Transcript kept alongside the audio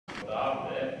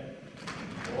odavde,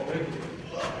 ove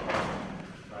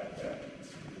dajte,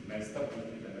 mesta,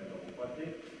 pustite me da upati.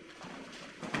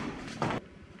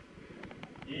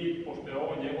 I pošto je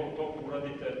ovo njegov tok,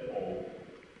 uradite ovo.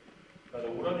 Kada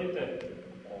uradite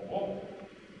ovo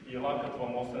i lakat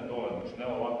vam ostane dole, znači ne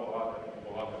ovako lakat,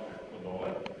 nego lakat kako dole,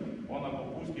 on ako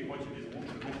pusti hoće da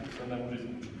izvuče ruku, sad ne može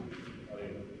izvuči ruku.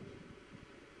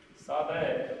 Sada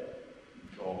je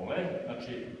dole,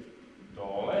 znači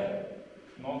dole,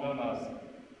 noga nazad.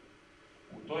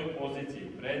 U toj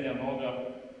poziciji prednja noga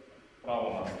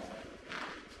pravo nazad.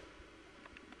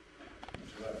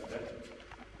 Znači gledajte,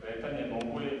 kretanje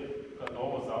nogu je kad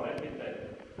ovo zalepite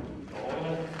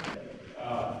dole.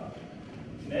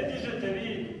 Ne dižete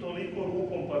vi toliko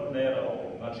rukom partnera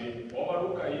ovo, znači ova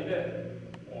ruka ide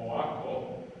ovako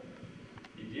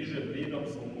i diže bridom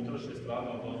sa unutrašnje strane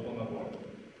od ozgo na gore.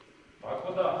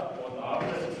 Tako da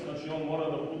odavde, znači on mora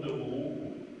da bude u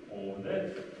luku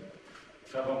ovde,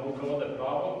 kad vam ruka ode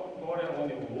pravo gore, on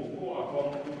je u luku, ako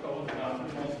vam ruka ode nazad,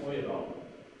 on stoji ravno.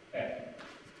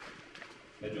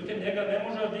 Međutim, njega ne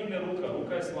može da digne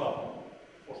ruka je slaba.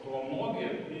 Pošto vam noge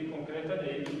prilikom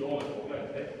kretanja idu dole,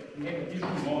 pogledajte, njega dižu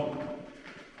noge.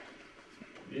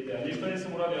 Vidite, ja ništa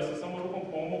nisam uradio, ja sam samo rukom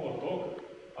pomogao tog,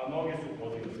 a noge su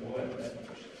podigle, pogledajte,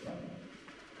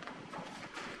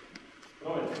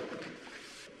 probajte.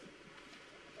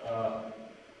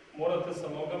 Morate sa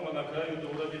nogama na kraju da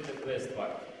uradite dve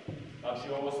stvari. Znači,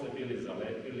 ovo ste bili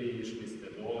zalepili, išli ste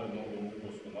dole, nogom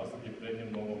usko nazad i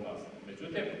prednjim nogom nazad.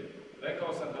 Međutim,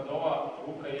 rekao sam kad ova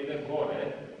ruka ide gore,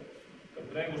 kad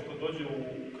pre nego što dođe u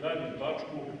krajnju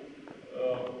tačku,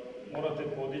 morate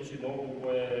podići nogu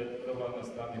koja je prva na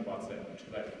strani bacanja. Znači,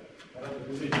 gledajte,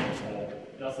 morate uzeti ovo.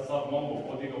 Ja sam sad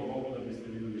nogu podigao nogu da biste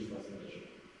vidjeli šta se dešava.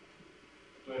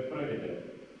 To je prvi deo.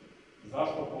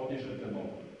 Zašto podižete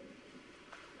nogu?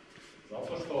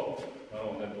 Zato što,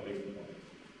 naravno ne toliko nogu,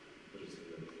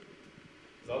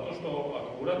 zato što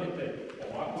ako uradite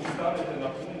ovako i stavite na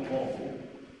punu nogu,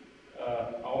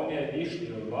 a on je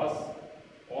višlji od vas,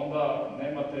 onda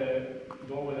nemate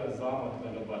dovoljan zamah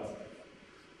da ga bacite.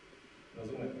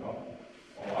 Razumete, no?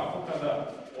 Ovako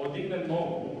kada podignem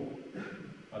nogu,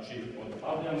 znači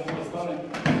odavde ja mogu da stanem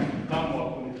tamo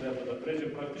ako mi treba, da pređem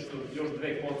praktično još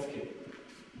dve kocke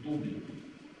dublje.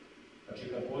 Znači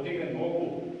kad podignem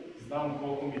nogu, znam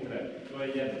koliko mi treba. To je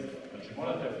jednostavno. Znači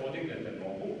morate da podignete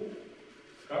nogu.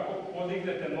 Kako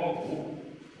podignete nogu,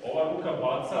 ova ruka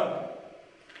baca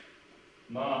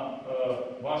na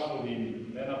vašu liniju,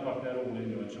 ne na partnerovu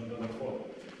liniju, već onda na kodu.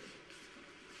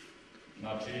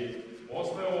 Znači,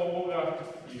 posle ovoga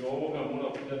i ovoga mora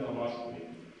bude na vašu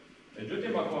liniju.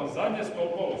 Međutim, ako vam zadnje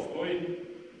stopalo stoji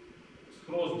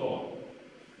skroz dole,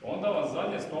 onda vam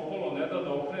zadnje stopalo ne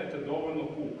da okrenete dovoljno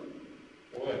kuk.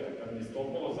 Pogledajte, kad mi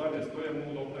stopalo zadnje stoji, ja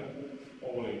mogu da okrenem kuk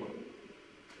ovoliko.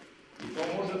 I to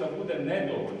može da bude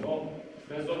nedovoljno,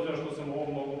 bez obzira što sam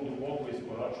ovom nogom duboko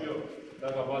iskoračio, da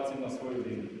ga bacim na svoju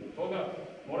liniju. Od toga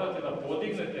morate da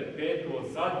podignete petu od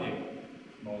zadnje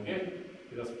noge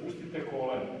i da spustite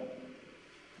koleno.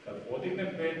 Kad podignem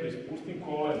petu i spustim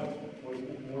koleno, moj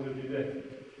kuk može da ide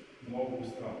nogu u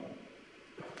stranu.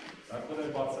 Tako da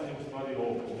je bacanje u stvari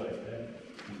ovo, pogledajte.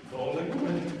 Dole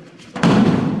koleno,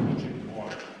 znači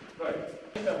ovako.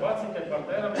 Da bacite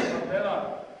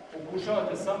partnera,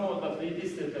 pokušavate samo da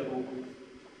pritisnete ruku.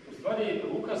 U stvari,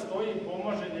 ruka stoji i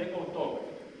pomaže njegov tok,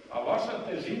 a vaša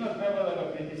težina treba da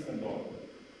ga pritisne dole.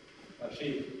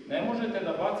 Znači, ne možete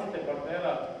da bacite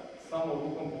partnera samo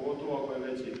rukom, pogotovo ako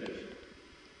je veći i teži.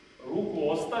 Ruku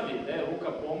ostavite,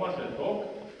 ruka pomaže tok,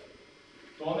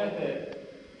 tonete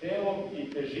telom i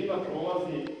težina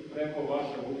prolazi preko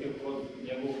vaše ruke kroz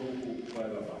njegovu ruku koja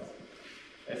ga baca.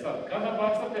 Sad, kada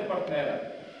bacate partnera,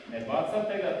 ne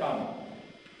bacate ga tamo,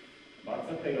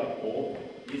 bacate ga ovdje,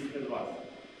 ispred vas.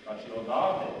 Znači,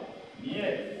 odavde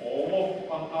nije ovo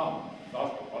pa tamo.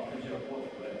 Zašto? Partner će ga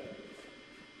podati.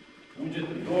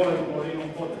 Uđete dole u gorinom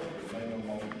podati.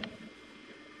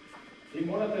 Vi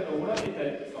morate da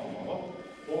uradite samo malo,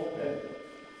 ovdje,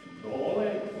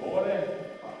 dole, gore,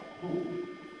 pa tu.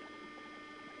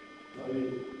 Znači,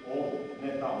 ovdje,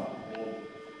 ne tamo, ovdje.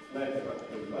 Gledajte kako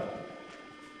to izgleda.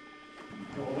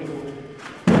 Dole, dole.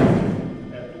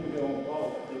 Tu gdje on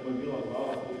pao, gdje je bila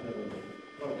glava, tu treba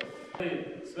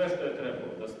biti. Sve što je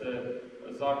trebalo, da ste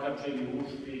zakačili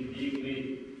ušti,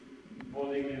 digli,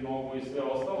 podigli nogu i sve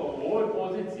ostalo, u ovoj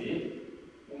poziciji,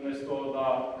 umjesto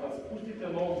da kad spustite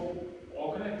nogu,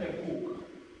 okrenete kuk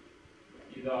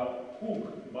i da kuk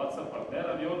baca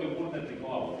partnera, vi ovdje gurnete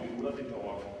glavu i uradite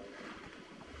ovako.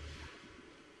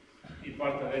 I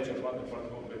partner neće, partner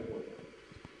opet vodi.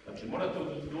 Znači, morate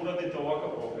da uradite ovakav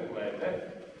pokret,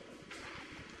 gledajte.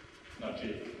 Znači,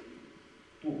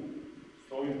 tu,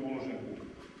 s ovim položajem kuka.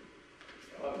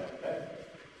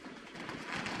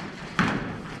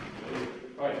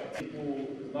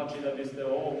 Znači da biste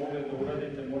ovo mogli da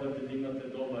uradite, morate da imate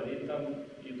dobar ritam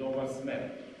i dobar smer.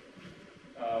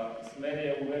 Smer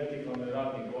je u vertikalnoj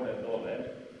ravni gore-dole,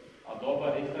 a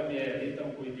dobar ritam je ritam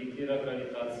koji diktira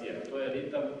gravitacija. To je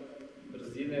ritam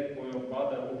brzine kojom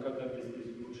pada ruka kad biste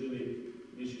isključili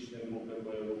mišićne grupe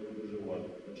koje ruku drže u vodu.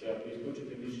 Znači, ako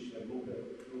isključite mišićne grupe,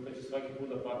 ruka će svaki put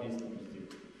da padne istom brzinom.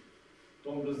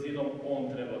 Tom brzinom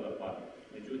on treba da padne.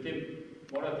 Međutim,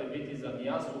 morate biti za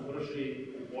nijansu brži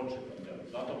u početnom delu.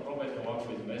 Zato probajte ovako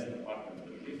iz mesta, partner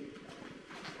drži.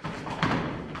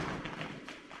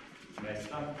 Iz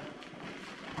mesta.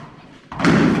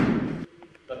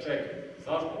 Da čekate.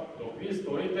 Zašto? Dok vi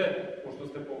stojite, pošto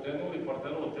ste pokrenuli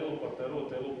partnerovo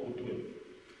telo putuje.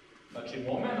 Znači,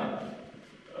 moment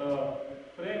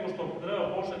pre nego što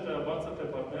treba počnete da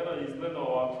bacate partnera izgleda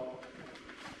ovako.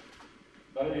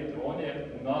 Da li vidite, on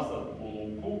je unazad u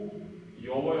luku i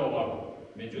ovo je ovako.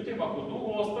 Međutim, ako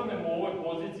dugo ostanemo u ovoj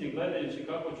poziciji gledajući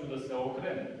kako ću da se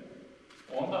okrenem,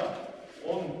 onda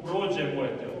on prođe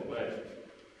moje telo, gledajte.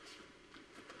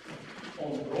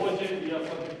 On prođe i ja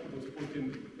sad da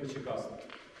spustim već je kasno.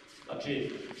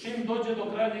 Znači, čim dođe do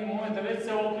krajnjeg momenta, već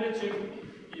se okrećem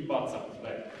i bacam,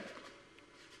 gledajte.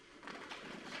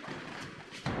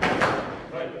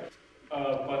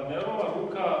 Partnerova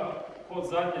ruka kod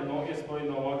zadnje noge stoji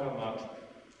na ovakav način.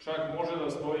 Čak može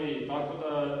da stoji i tako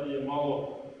da je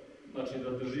malo, znači da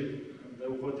drži, da je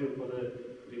uhvatio pa da je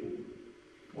privuku.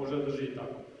 Može da drži i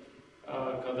tako.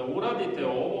 Kada uradite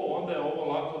ovo, onda je ovo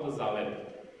lako da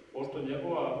zalepite, pošto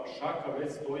njegova šaka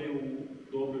već stoji u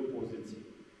dobroj poziciji.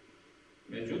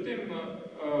 Međutim,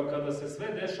 kada se sve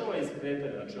dešava iz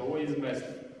kretanja, znači ovo je iz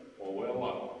mesta, ovo je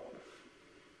lako.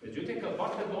 Međutim, kad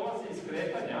partner dolazi iz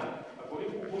kretanja, ako vi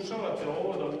pokušavate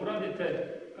ovo da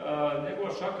uradite, njegova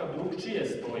šaka drugčije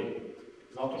stoji,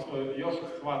 zato što još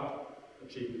hvata.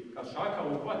 Znači, kad šaka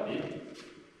uhvati,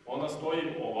 ona stoji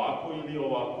ovako ili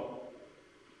ovako.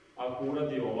 Ako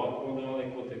uradi ovako, onda je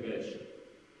onaj ko te greši.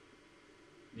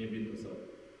 Nije bitno sad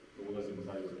da ulazimo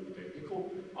dalje u tu tehniku,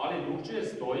 ali drugčije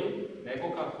stoji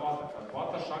nego kad hvata. Kad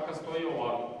hvata, šaka stoji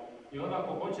ovako. I onda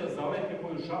ako hoće da zalepi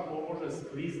moju šaku, on može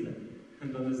sklizne,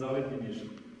 da ne zalepi ništa.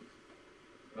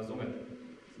 Razumete?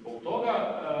 Zbog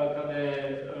toga, kada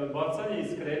je bacanje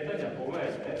iz kretanja,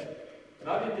 pogledajte,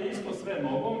 radite isto sve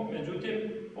nogom,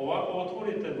 međutim, ovako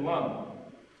otvorite dlan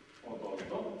od ovdje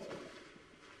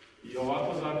i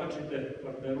ovako zakačite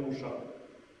partneru u šaku.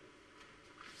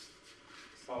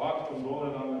 Sa laktom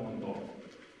dole, ramenom dole.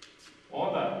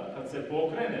 Onda, kad se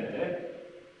pokrenete,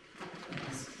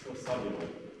 sad je ovo.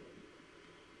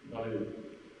 Da li vidite?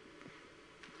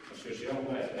 Znači, još jedan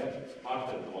gledajte,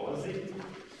 partner dolazi,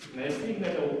 ne stigne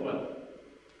da upada.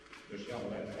 Još jedan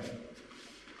gledajte.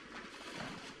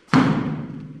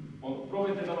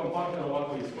 Probajte da vam partner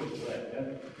ovako iskoči,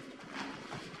 gledajte.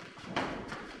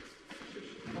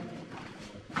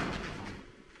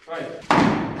 Hajde.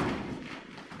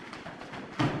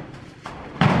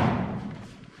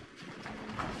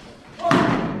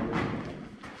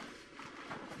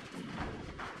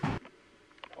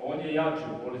 On je jači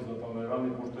u horizontalnoj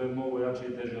ravni, pošto je mnogo jači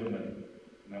i teži od mene.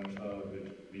 Nema šta da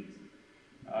vidite.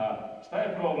 Šta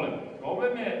je problem?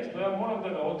 Problem je što ja moram da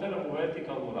ga oteram u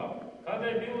vertikalnu ravnu. Kada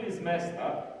je bilo iz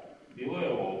mesta, bilo je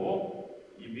ovo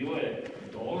i bilo je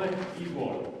dole i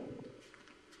gore.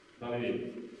 Da li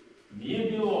vidite?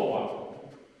 Nije bilo ovako.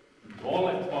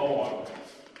 Dole pa ovako.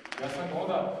 Ja sam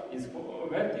onda iz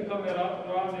vertikalne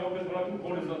ravne opet vratim u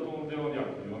horizontalnu gde on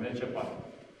jako i on neće padati.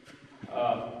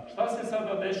 Šta se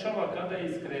sada dešava kada je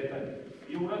iskretanje?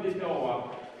 Vi uradite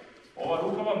ovako. Ova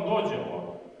ruka vam dođe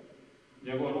ovako.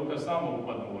 Njegova ruka samo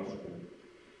upadne u vašu ruku.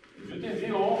 Međutim,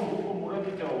 vi ovom rukom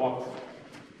uradite ovako.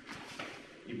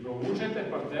 I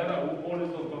provučete partnera u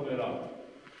horizontalnoj ravni.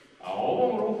 A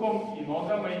ovom rukom i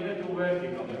nogama idete u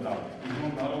vertikalne ravni. I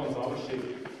on naravno završi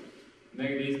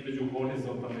negdje između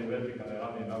horizontalne i vertikalne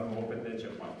ravni i naravno opet neće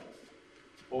padati.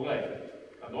 Pogledajte,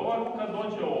 kad ova ruka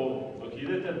dođe ovdje, dok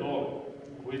idete dole,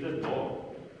 ako ide dole,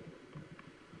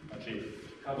 znači,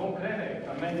 kad on krene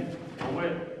ka meni, ovo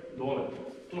je dole.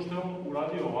 To što je on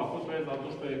uradio ovako, to je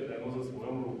zato što je krenuo za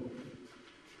svojom rukom.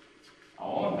 A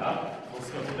onda,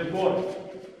 oskakute gore.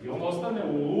 I on ostane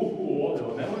u luku ovdje,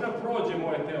 on ne može da prođe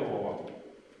moje telo ovako.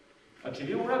 Znači,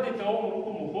 vi uradite ovom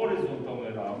rukom u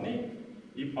horizontalnoj ravni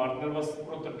i partner vas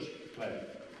protrči. Gledajte.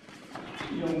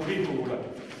 I on vi to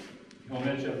uradite. I on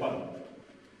neće da padne.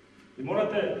 I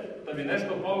morate, da bi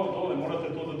nešto palo dole,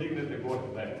 morate to da dignete gore.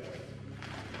 Gledajte.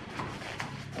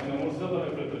 On ne može sad da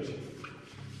me pretrči.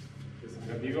 Jer sam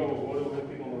ga digao gore u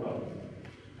vertikalnu ravnu.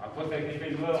 Kako tehnika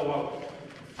izgleda ovako?